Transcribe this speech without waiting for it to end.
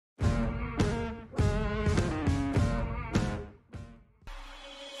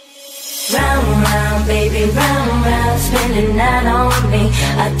baby, round, round, spinning that on me.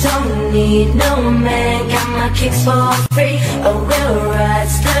 I don't need no man, got my kicks for free. Oh, we'll ride,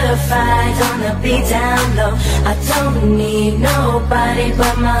 stir fight on the beat down low. I don't need nobody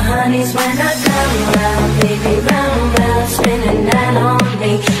but my honeys when I come round, baby, round, round, spinning that on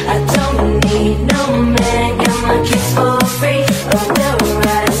me. I don't need no man, got my kicks for free. Oh, we'll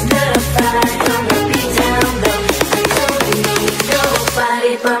ride, stir fight on the beat down low. I don't need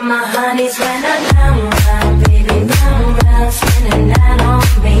nobody but my honeys when I come round, baby, round, round, spinning that on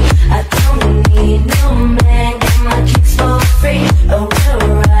me. I don't need no man, got my kicks for free. Oh, we'll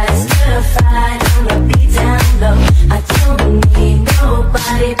ride, stir fight on the beat down low. I don't need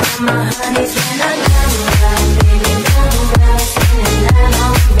nobody but my honeys when I come round, baby, round, round, spinning that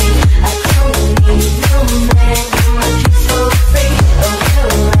on me. I don't need no man, got my kicks for free. Oh,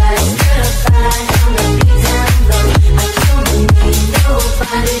 we'll ride, stir fight on the beat down low. I don't need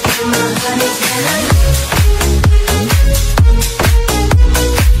nobody but my honeys when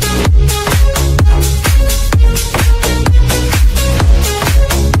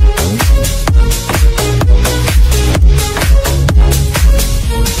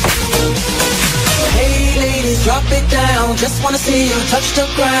drop it down, just wanna see you touch the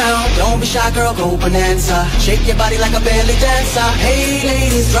ground. Don't be shy, girl, go bonanza. Shake your body like a belly dancer. Hey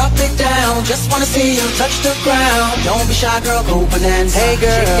ladies, drop it down, just wanna see you touch the ground. Don't be shy, girl, go bonanza. Hey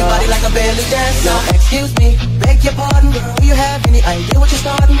girl, shake your body like a belly dancer. Now excuse me, beg your pardon, girl. Do you have any idea what you're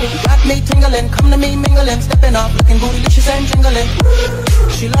starting? You got me tingling, come to me mingling, stepping up, looking bootylicious and jingling.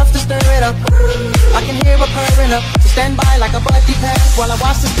 She loves to stir it up, I can hear her purring up. So stand by like a buddy pass while I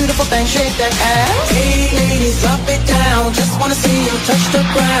watch this beautiful thing shake that ass. Hey ladies, drop it down, just wanna see you touch the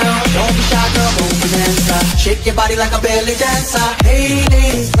ground. Don't be shy, girl, go bonanza. Shake your body like a belly dancer. Hey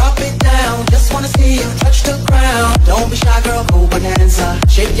ladies, drop it down, just wanna see you touch the ground. Don't be shy, girl, go bonanza.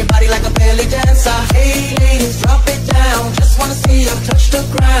 Shake your body like a belly dancer. Hey ladies, drop it down, just wanna see you touch the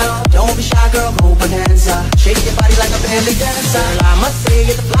ground. Don't be shy, girl, go bonanza. Shake your body like a belly dancer. Girl, I must say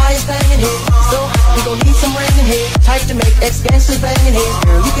you're the flyest thing in here. So hot, we gon' need some rain in here. Type to make ex-gangsters bang in here.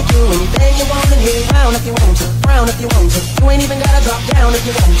 Girl, you can do anything you want in here. Frown if you want to, frown if you want to. You ain't even gotta drop down if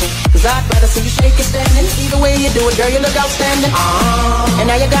you want to. Cause I'd rather see you shake it standing. Either way you do it, girl, you look outstanding. And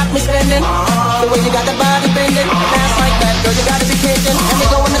now you got me spending. The way you got the body bending. Dance like that, girl, you gotta be kidding. And they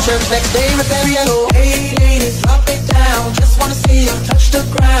go in the church next day repairing. Oh, hey ladies, drop it down, just wanna see you touch the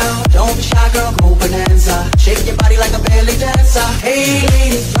ground. Don't be shy, girl, go bonanza. Shake your body like a belly dancer. Hey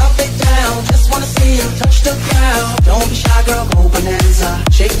ladies, drop it down, just wanna see you touch the ground. Don't be shy, girl, go bonanza.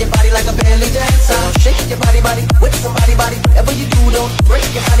 Shake your body like a belly dancer. Shake your body, body, with somebody, body. Whatever you do, don't break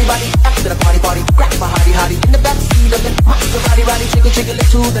your body, body. After the party, party, grab my hottie, hottie. In the back seat of it, your body, body. Jiggle, jiggle it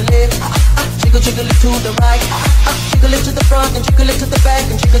to the left, jiggle, jiggle it to the right, jiggle it to the front and jiggle it to the back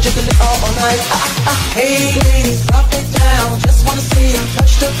and jiggle, jiggle it all night. Hey ladies, drop it down, just wanna see you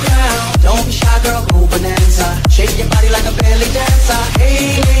touch the ground. Don't be shy, girl, go bonanza. Shake your body like a belly dancer.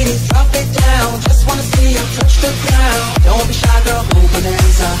 Hey ladies, drop it down, just wanna see you touch the ground. Don't be shy, girl, go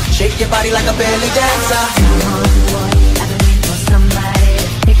bonanza. Shake your body like a belly dancer. come on, boy, I've been waiting for somebody to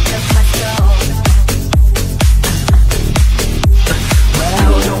pick up my soul. Well, I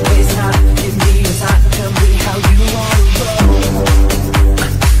was always hot, give me a hot, tell me how you wanna roll.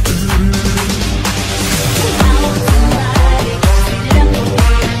 I want somebody to speed it up for me.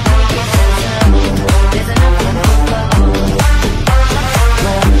 There's enough room for love.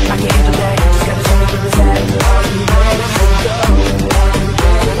 Well, I can't do that, just gotta tell me where it's at. Are you ready to go?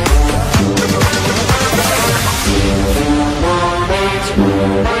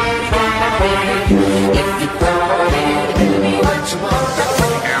 If you want it, tell me what you want.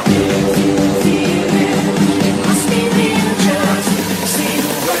 If you feel it, it must be real. Just say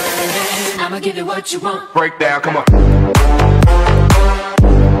the word, I'ma give you what you want. Breakdown, come on.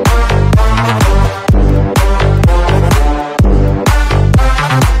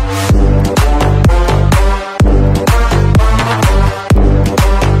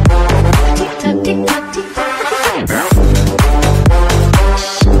 Tick-tock, tick-tock, tick-tock.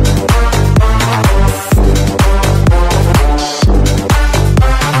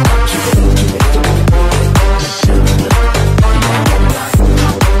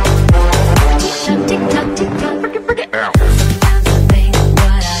 Tick-tock, tick-tock, tick-tock. Sometimes I think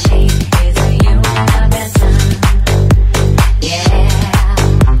what I need is you and Benson. Yeah.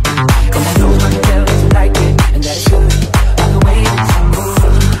 Come on, no one else like it, and that's good. By the way that you move.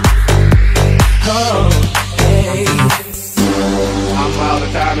 Oh, hey. I'm out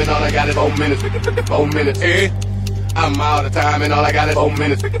of time and all I got is 4 minutes. 4 minutes, eh? I'm out of time and all I got is 4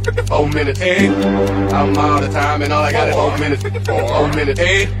 minutes. 4 minutes, eh? I'm out of time and all I got is 4 minutes. 4 minutes,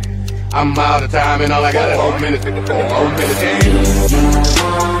 eh? I'm out of time and all I got is 4 minutes. 4 minutes.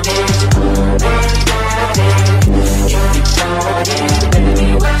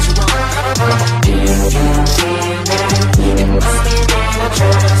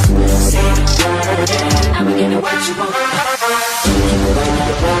 I'ma give it what you want.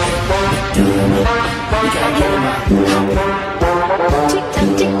 You gotta get it up. Tick tock,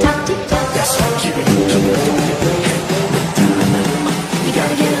 tick tock, tick tock. That's right, keep it. You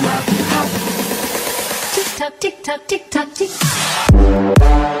gotta get it up. Tick tock, tick tock, tick tock, tick.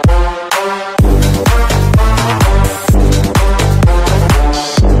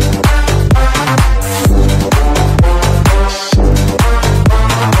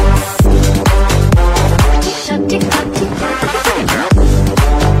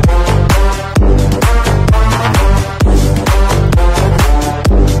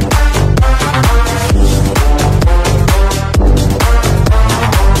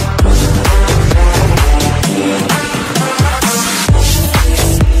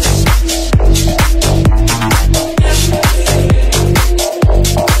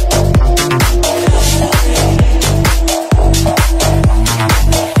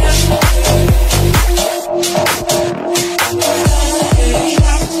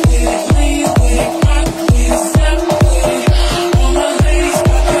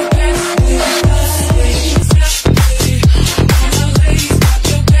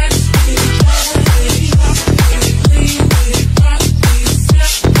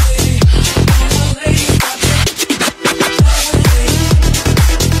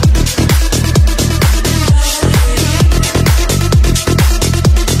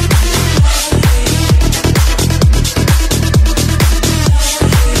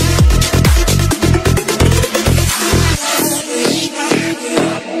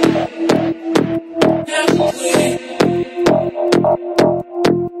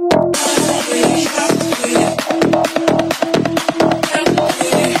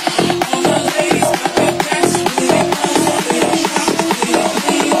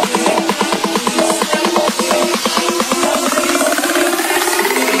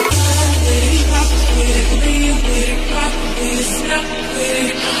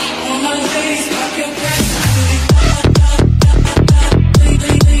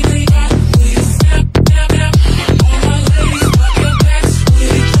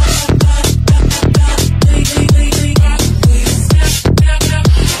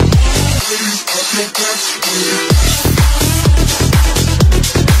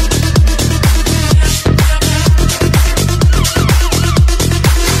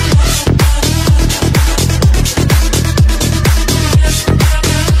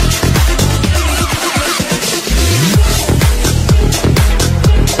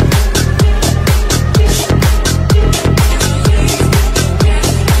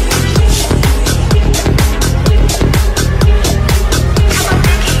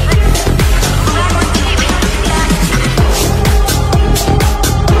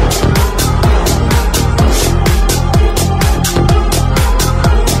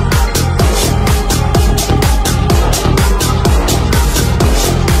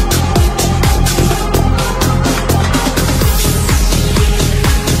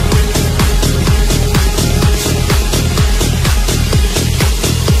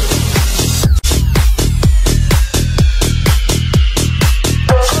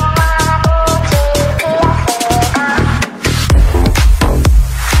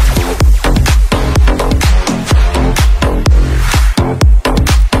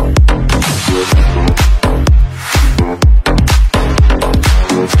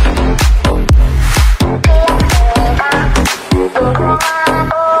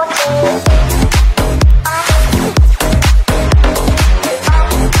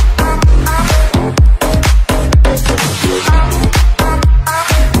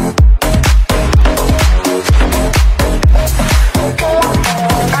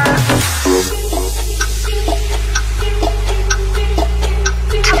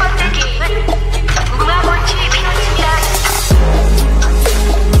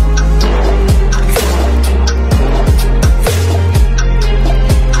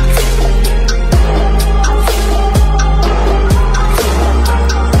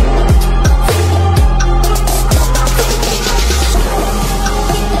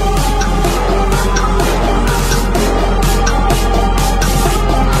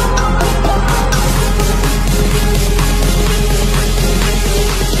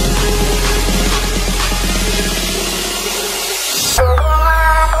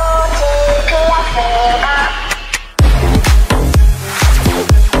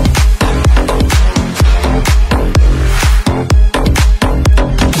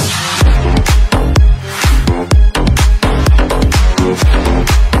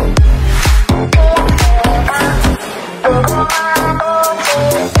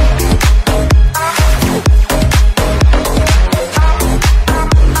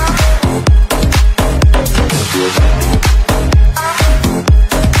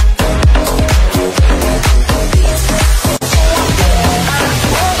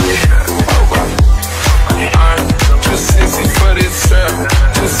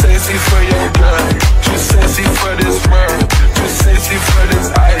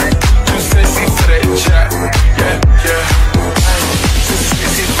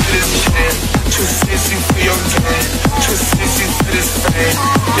 too sexy for your game, too sexy for this fame.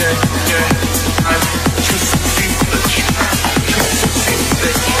 Yeah, yeah, I'm too sexy for the trap, too sexy for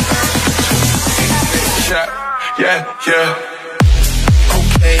that trap, too sexy for that trap. Yeah, yeah.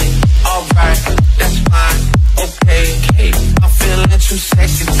 Okay, alright, that's fine. Okay, I'm feeling too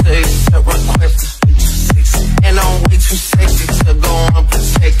sexy to accept requests. And I'm way too sexy to go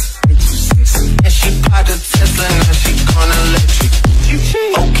unprotected. And she popped a Tesla, now she gonna electric.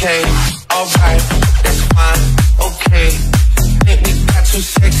 Okay, alright, that's fine. Okay, think we got too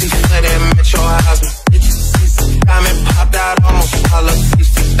sexy for that metro housing. Diamond popped out, almost swallowed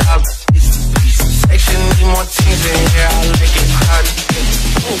 60,000. Section need more things in here, I like it crowded.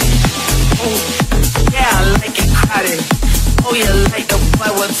 Yeah, I like it crowded. Oh, you like the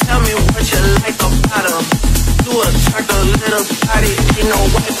boy, well tell me what you like about him. Do a twerk a little body, ain't no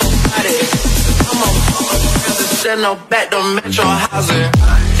wife about it. I'm a president, no back to metro housing.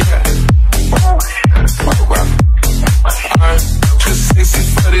 Yeah. I'm too sexy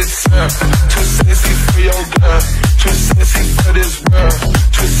for this, too sexy for your girl, too sexy for this world,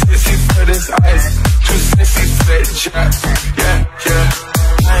 too sexy for this ice, too sexy for that jack. Yeah, yeah.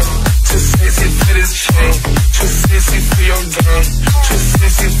 I'm too sexy for this chain, too sexy for your game, too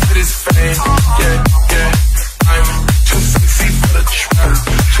sexy for this fame. Yeah, yeah. I'm too sexy for the trap,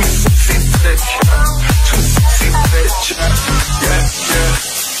 too sexy for that trap, too sexy for that trap. Yeah, yeah.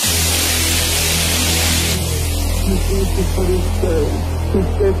 Too sexy for this thing, too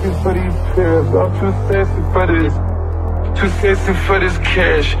sexy for these pills. I'm too sexy for this. Too sexy for this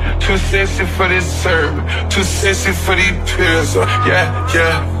cash, too sexy for this serve, too sexy for these pills. Yeah,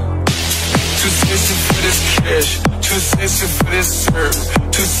 yeah. Too sexy for this cash, too sexy for this serve,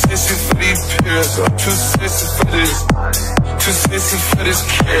 too sexy for these pills. Too sexy for this, too sexy for this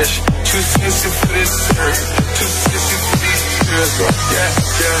cash, too sexy for this serve, too sexy for these pills. Yeah,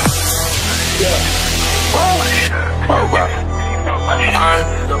 yeah, yeah. Oh, wow.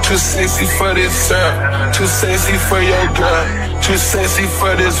 I'm too sexy for this syrup, too sexy for your girl, too sexy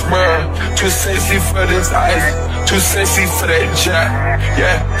for this world, too sexy for this ice, too sexy for that jack.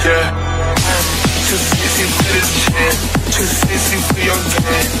 Yeah, yeah. I'm too sexy for this chain, too sexy for your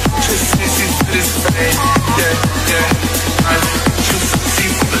game, too sexy for this fame. Yeah, yeah. I'm too sexy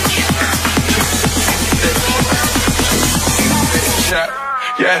for the trap, too sexy for that trap, too sexy for that jack.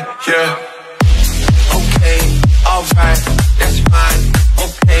 Yeah, yeah. Okay, alright, that's fine.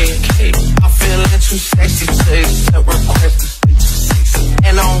 Okay, I'm feeling too sexy to accept requests.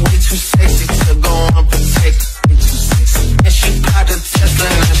 And I'm way too sexy to go unprotected. And she popped a Tesla,